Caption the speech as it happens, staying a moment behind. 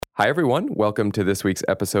Hi, everyone. Welcome to this week's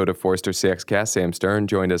episode of Forrester CX Cast. Sam Stern,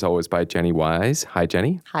 joined as always by Jenny Wise. Hi,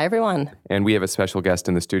 Jenny. Hi, everyone. And we have a special guest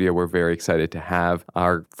in the studio. We're very excited to have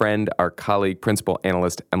our friend, our colleague, principal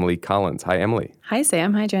analyst, Emily Collins. Hi, Emily. Hi,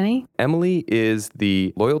 Sam. Hi, Jenny. Emily is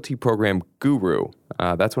the loyalty program guru.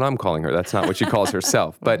 That's what I'm calling her. That's not what she calls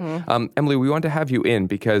herself. But Emily, we want to have you in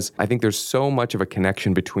because I think there's so much of a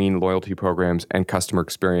connection between loyalty programs and customer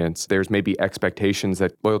experience. There's maybe expectations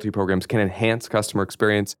that loyalty programs can enhance customer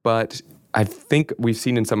experience, but I think we've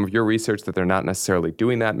seen in some of your research that they're not necessarily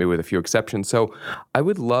doing that, maybe with a few exceptions. So I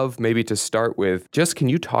would love maybe to start with just, can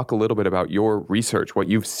you talk a little bit about your research, what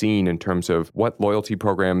you've seen in terms of what loyalty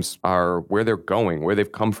programs are, where they're going, where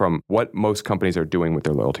they've come from, what most companies are doing with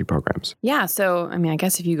their loyalty programs? Yeah. So, I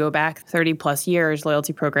guess if you go back 30 plus years,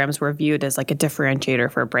 loyalty programs were viewed as like a differentiator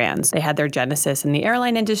for brands. They had their genesis in the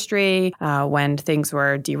airline industry. When things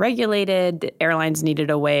were deregulated, airlines needed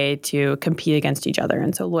a way to compete against each other.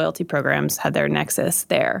 And so loyalty programs had their nexus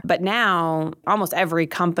there. But now, almost every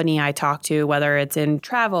company I talk to, whether it's in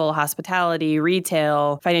travel, hospitality,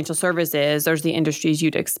 retail, financial services, there's the industries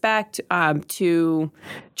you'd expect, to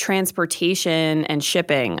transportation and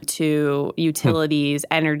shipping, to utilities,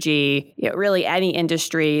 energy, really any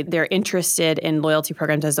industry, they're interested in loyalty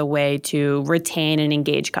programs as a way to retain and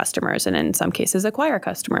engage customers, and in some cases, acquire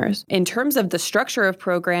customers. In terms of the structure of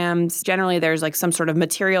programs, generally there's like some sort of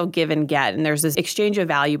material give and get, and there's this exchange of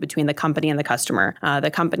value between the company and the customer. The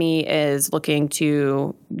company is looking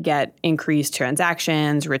to get increased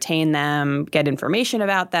transactions, retain them, get information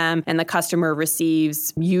about them, and the customer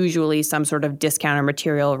receives usually some sort of discount or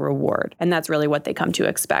material reward. And that's really what they come to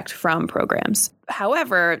expect from programs.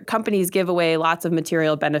 However, companies give away lots of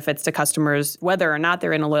material benefits to customers, whether or not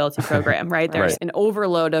they're in a loyalty program, right? There's an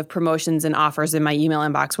overload of promotions and offers in my email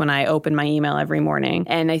inbox when I open my email every morning.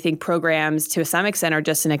 And I think programs, to some extent, are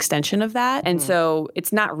just an extension of that. And so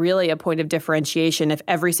it's not really a point of differentiation if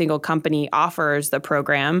every single company offers the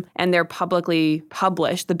program and they're publicly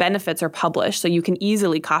published. The benefits are published, so you can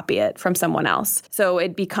easily copy it from someone else. So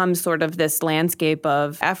it becomes sort of this landscape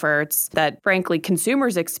of efforts that, frankly,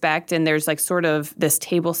 consumers expect. And there's like sort of this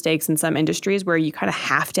table stakes in some industries where you kind of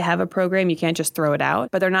have to have a program. You can't just throw it out,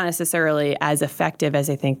 but they're not necessarily as effective as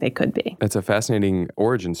I think they could be. It's a fascinating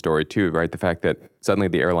origin story too, right? The fact that suddenly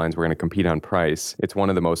the airlines were going to compete on price. It's one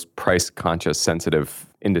of the most price conscious, sensitive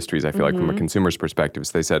industries, I feel like, from a consumer's perspective.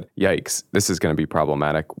 So they said, yikes, this is going to be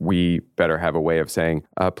problematic. We better have a way of saying,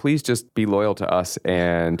 please just be loyal to us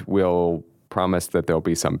and we'll promise that there'll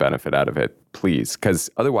be some benefit out of it, please. Because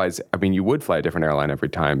otherwise, you would fly a different airline every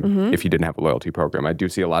time if you didn't have a loyalty program. I do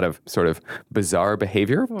see a lot of sort of bizarre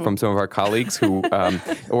behavior from some of our colleagues who,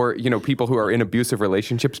 or, people who are in abusive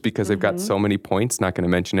relationships because they've got so many points, not going to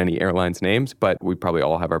mention any airlines' names, but we probably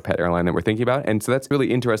all have our pet airline that we're thinking about. And so that's a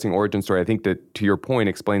really interesting origin story. I think that, to your point,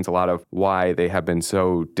 explains a lot of why they have been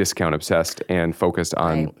so discount obsessed and focused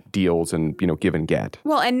on deals and, give and get.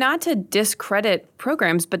 Well, and not to discredit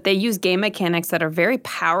programs, but they use game mechanics that are very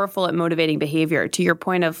powerful at motivating behavior. To your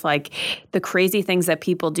point of like the crazy things that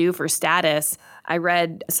people do for status, I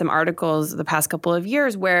read some articles the past couple of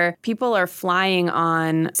years where people are flying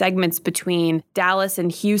on segments between Dallas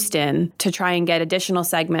and Houston to try and get additional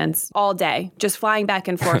segments all day, just flying back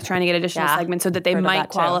and forth, trying to get additional segments so that they might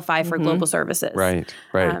qualify for global services. Right.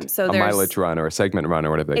 So a mileage run or a segment run or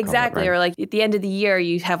whatever they call it. Exactly. Or like at the end of the year,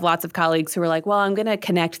 you have lots of colleagues who are like, well, I'm going to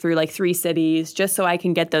connect through like 3 cities just so I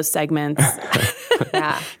can get those segments.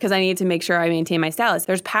 Because I need to make sure I maintain my status.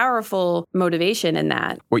 There's powerful motivation in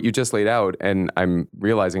that. What you just laid out, and I'm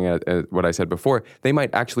realizing what I said before, they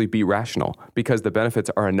might actually be rational because the benefits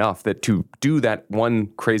are enough that to do that one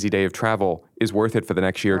crazy day of travel is worth it for the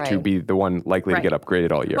next year to be the one likely to get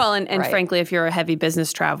upgraded all year. Well, and frankly, if you're a heavy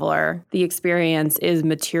business traveler, the experience is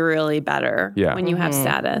materially better when you have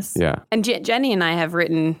status. Yeah. And Jenny and I have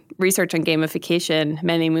written research on gamification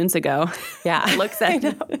many moons ago. Yeah. Looks at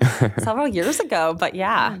several years ago, but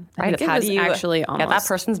right. It's how do you actually get that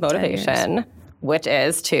person's motivation, which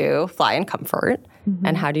is to fly in comfort.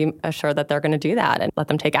 And how do you assure that they're going to do that and let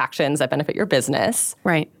them take actions that benefit your business,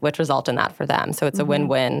 which result in that for them? So it's a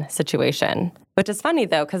win-win situation. Which is funny,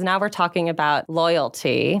 though, because now we're talking about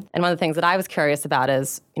loyalty. And one of the things that I was curious about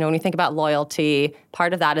is, when you think about loyalty,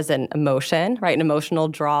 part of that is an emotion, right? An emotional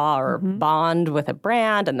draw or bond with a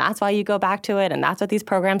brand. And that's why you go back to it. And that's what these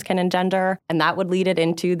programs can engender. And that would lead it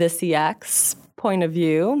into the CX point of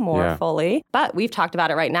view more fully. But we've talked about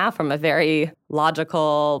it right now from a very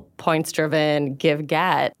logical, points-driven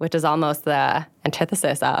give-get, which is almost the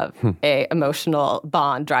antithesis of a emotional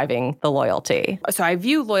bond driving the loyalty. So I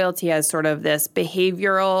view loyalty as sort of this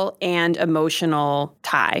behavioral and emotional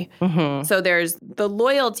tie. So there's the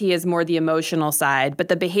loyalty is more the emotional side, but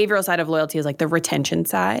the behavioral side of loyalty is like the retention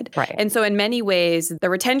side. Right. And so in many ways, the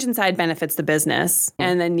retention side benefits the business,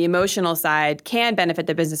 and then the emotional side can benefit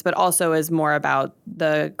the business, but also is more about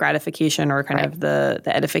the gratification or kind of the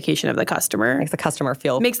edification of the customer. Makes the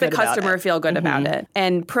customer feel good about it.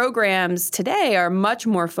 And programs today are much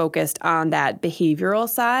more focused on that behavioral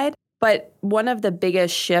side. But one of the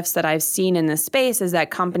biggest shifts that I've seen in this space is that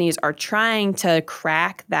companies are trying to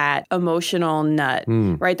crack that emotional nut,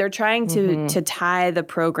 right? They're trying to tie the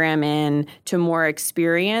program in to more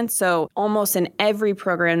experience. So almost in every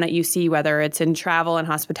program that you see, whether it's in travel and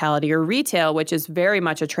hospitality or retail, which is very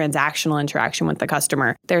much a transactional interaction with the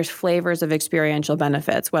customer, there's flavors of experiential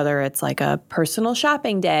benefits, whether it's like a personal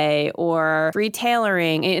shopping day or free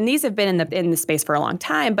tailoring. And these have been in the space for a long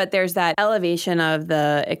time, but there's that elevation of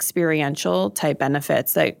the experiential type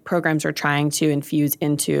benefits that programs are trying to infuse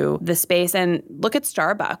into the space. And look at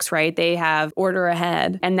Starbucks, right? They have order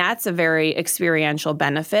ahead, and that's a very experiential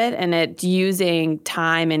benefit, and it's using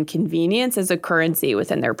time and convenience as a currency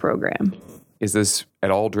within their program. Is this at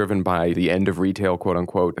all driven by the end of retail, quote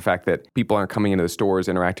unquote, the fact that people aren't coming into the stores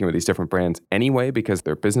interacting with these different brands anyway because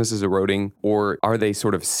their business is eroding? Or are they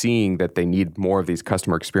sort of seeing that they need more of these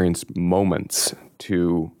customer experience moments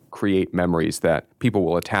to create memories that people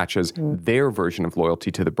will attach as their version of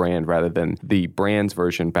loyalty to the brand rather than the brand's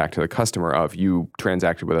version back to the customer of you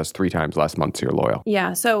transacted with us 3 times last month, so you're loyal?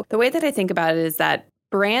 Yeah. So the way that I think about it is that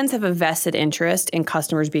brands have a vested interest in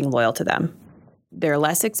customers being loyal to them. They're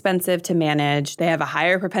less expensive to manage. They have a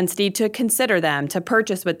higher propensity to consider them, to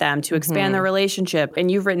purchase with them, to expand the relationship.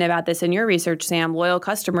 And you've written about this in your research, Sam. Loyal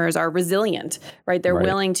customers are resilient, right? They're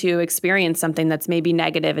willing to experience something that's maybe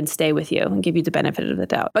negative and stay with you and give you the benefit of the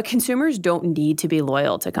doubt. But consumers don't need to be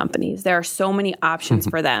loyal to companies. There are so many options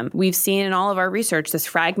for them. We've seen in all of our research this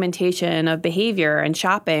fragmentation of behavior and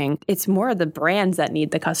shopping. It's more the brands that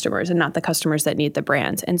need the customers and not the customers that need the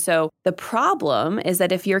brands. And so the problem is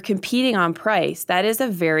that if you're competing on price, that is a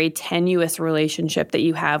very tenuous relationship that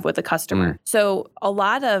you have with the customer. So a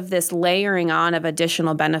lot of this layering on of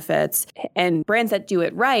additional benefits and brands that do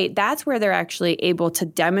it right, that's where they're actually able to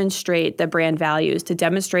demonstrate the brand values, to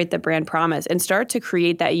demonstrate the brand promise, and start to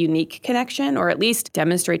create that unique connection, or at least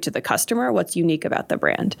demonstrate to the customer what's unique about the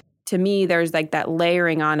brand. To me, there's like that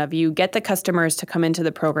layering on of you get the customers to come into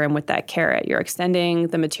the program with that carrot. You're extending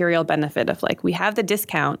the material benefit of like, we have the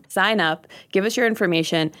discount, sign up, give us your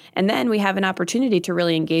information, and then we have an opportunity to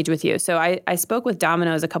really engage with you. So I spoke with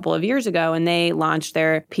Domino's a couple of years ago, and they launched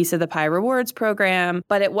their Piece of the Pie Rewards program,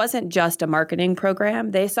 but it wasn't just a marketing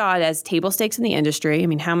program. They saw it as table stakes in the industry. I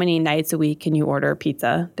mean, how many nights a week can you order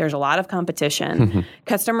pizza? There's a lot of competition.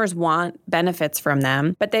 Customers want benefits from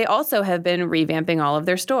them, but they also have been revamping all of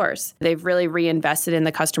their stores. They've really reinvested in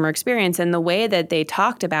the customer experience. And the way that they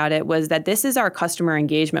talked about it was that this is our customer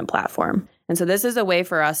engagement platform. And so this is a way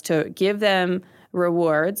for us to give them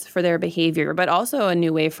rewards for their behavior, but also a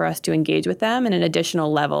new way for us to engage with them and an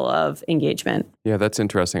additional level of engagement. Yeah, that's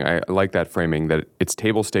interesting. I like that framing that it's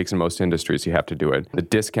table stakes in most industries. You have to do it. The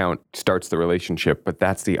discount starts the relationship, but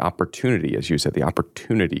that's the opportunity, as you said, the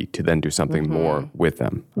opportunity to then do something more with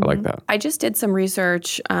them. I like that. I just did some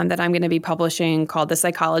research that I'm going to be publishing called The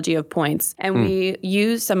Psychology of Points. And we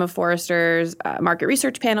used some of Forrester's market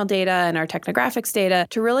research panel data and our technographics data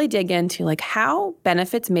to really dig into like how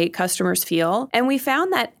benefits make customers feel. And we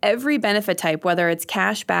found that every benefit type, whether it's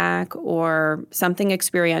cash back or something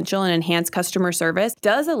experiential and enhanced customer service,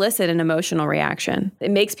 does elicit an emotional reaction. It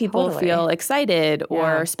makes people feel excited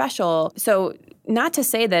or special. So not to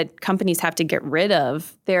say that companies have to get rid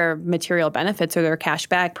of their material benefits or their cash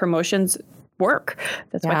back promotions work.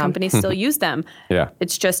 That's why companies still use them.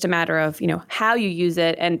 It's just a matter of, how you use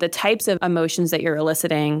it and the types of emotions that you're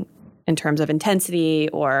eliciting in terms of intensity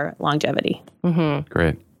or longevity.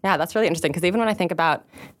 Great. Yeah, that's really interesting because even when I think about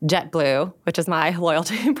JetBlue, which is my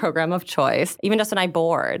loyalty program of choice, even just when I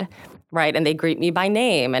board, right, and they greet me by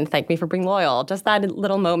name and thank me for being loyal, just that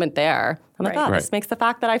little moment there, I'm like, this makes the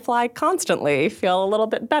fact that I fly constantly feel a little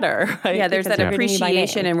bit better. Right? Yeah, there's that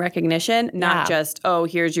appreciation and recognition, not just,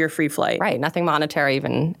 here's your free flight. Right, nothing monetary,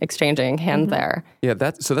 even exchanging hands there. Yeah,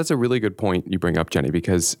 that's a really good point you bring up, Jenny,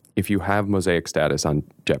 because if you have Mosaic status on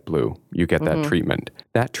JetBlue, you get that treatment.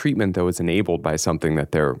 That treatment, though, is enabled by something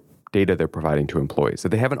that they're providing to employees that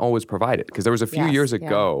they haven't always provided. Because there was a few years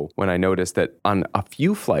ago when I noticed that on a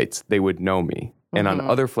few flights, they would know me. And on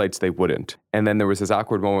other flights, they wouldn't. And then there was this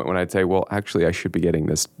awkward moment when I'd say, well, actually, I should be getting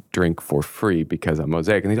this drink for free because I'm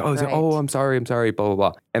Mosaic. And they'd say, oh, I'm sorry, blah, blah,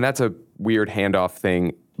 blah. And that's a weird handoff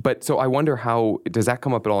thing. But so I wonder does that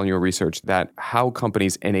come up at all in your research, that how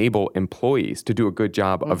companies enable employees to do a good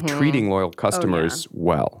job of treating loyal customers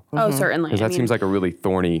well? Oh, certainly. Because that seems like a really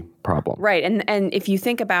thorny problem. Right. And if you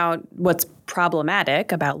think about what's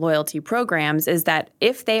problematic about loyalty programs is that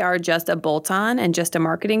if they are just a bolt-on and just a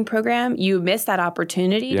marketing program, you miss that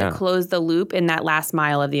opportunity to close the loop in that last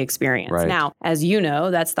mile of the experience. Right. Now, as you know,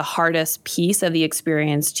 that's the hardest piece of the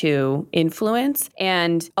experience to influence.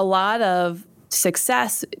 And a lot of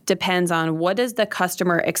success depends on what does the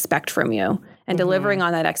customer expect from you and delivering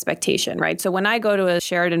on that expectation, right? So when I go to a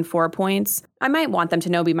Sheraton 4 Points, I might want them to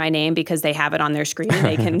know my name because they have it on their screen and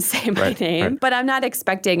they can say my name, but I'm not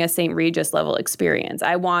expecting a St. Regis level experience.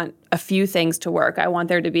 I want a few things to work. I want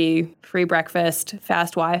there to be free breakfast,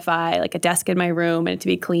 fast Wi-Fi, like a desk in my room, and it to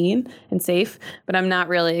be clean and safe, but I'm not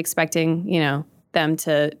really expecting, them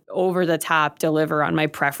to over the top deliver on my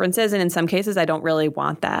preferences. And in some cases, I don't really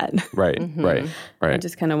want that. Right. I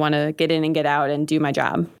just kind of want to get in and get out and do my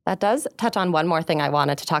job. That does touch on one more thing I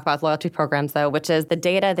wanted to talk about with loyalty programs, though, which is the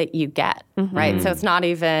data that you get, right? So it's not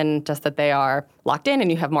even just that they are locked in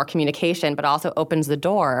and you have more communication, but also opens the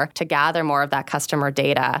door to gather more of that customer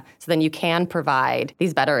data so then you can provide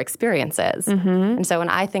these better experiences. And so when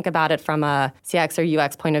I think about it from a CX or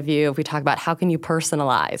UX point of view, if we talk about how can you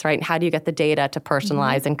personalize, right? How do you get the data to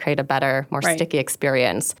personalize and create a better, more sticky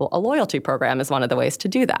experience? Well, a loyalty program is one of the ways to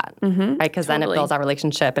do that, right? Because then it builds our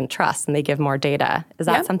relationship and trust and they give more data. Is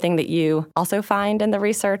that something that you also find in the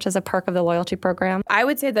research as a perk of the loyalty program? I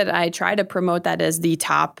would say that I try to promote that as the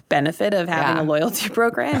top benefit of having a loyalty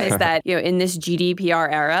program is that, in this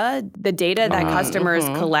GDPR era, the data that customers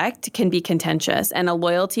collect can be contentious. And a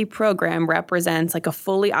loyalty program represents like a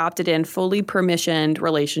fully opted in, fully permissioned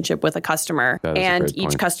relationship with a customer. And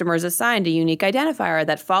each customer is assigned a unique identifier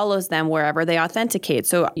that follows them wherever they authenticate.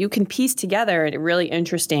 So you can piece together a really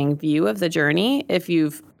interesting view of the journey if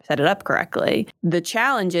you've set it up correctly. The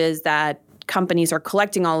challenge is that companies are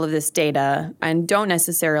collecting all of this data and don't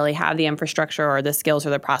necessarily have the infrastructure or the skills or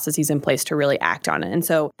the processes in place to really act on it. And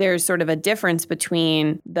so there's sort of a difference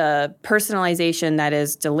between the personalization that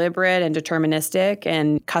is deliberate and deterministic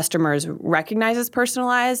and customers recognize as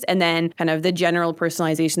personalized, and then kind of the general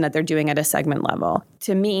personalization that they're doing at a segment level.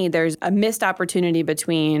 To me, there's a missed opportunity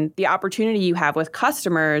between the opportunity you have with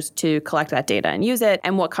customers to collect that data and use it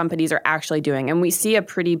and what companies are actually doing. And we see a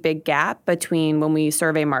pretty big gap between when we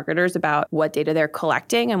survey marketers about what data they're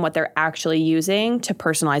collecting and what they're actually using to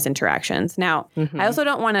personalize interactions. Now, I also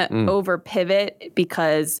don't want to over pivot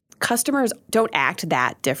because customers don't act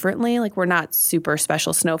that differently. Like, we're not super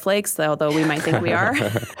special snowflakes, although we might think we are.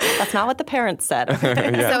 That's not what the parents said.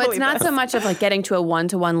 So it's not so much of like getting to a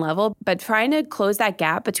one-to-one level, but trying to close that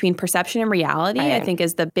gap between perception and reality, I think,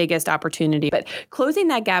 is the biggest opportunity. But closing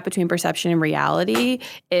that gap between perception and reality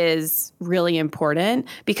is really important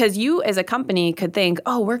because you as a company could think,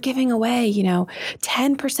 oh, we're giving away,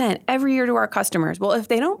 10% every year to our customers. Well, if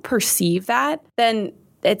they don't perceive that, then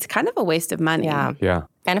it's kind of a waste of money. Yeah.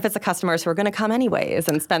 And if it's the customers who are going to come anyways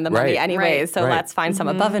and spend the money anyways, so let's find some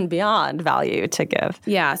above and beyond value to give.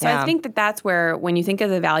 Yeah, so I think that's where, when you think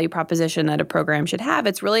of the value proposition that a program should have,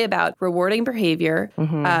 it's really about rewarding behavior,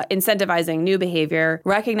 incentivizing new behavior,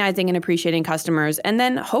 recognizing and appreciating customers, and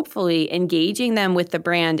then hopefully engaging them with the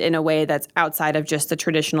brand in a way that's outside of just the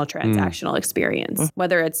traditional transactional experience.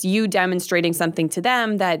 Whether it's you demonstrating something to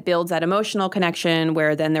them that builds that emotional connection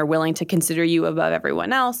where then they're willing to consider you above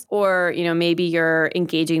everyone else, or maybe you're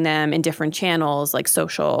engaging them in different channels like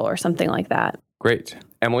social or something like that. Great.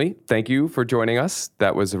 Emily, thank you for joining us.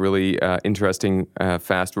 That was a really interesting,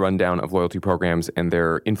 fast rundown of loyalty programs and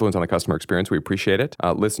their influence on the customer experience. We appreciate it.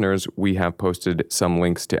 Listeners, we have posted some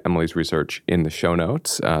links to Emily's research in the show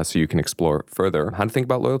notes so you can explore further how to think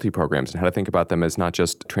about loyalty programs and how to think about them as not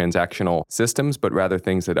just transactional systems, but rather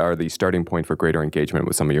things that are the starting point for greater engagement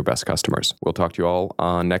with some of your best customers. We'll talk to you all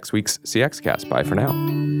on next week's CX Cast. Bye for now.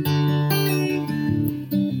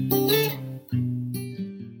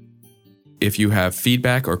 If you have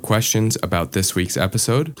feedback or questions about this week's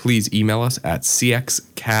episode, please email us at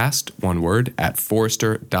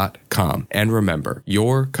cxcast@forrester.com. And remember,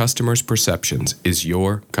 your customer's perceptions is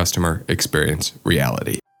your customer experience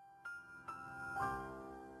reality.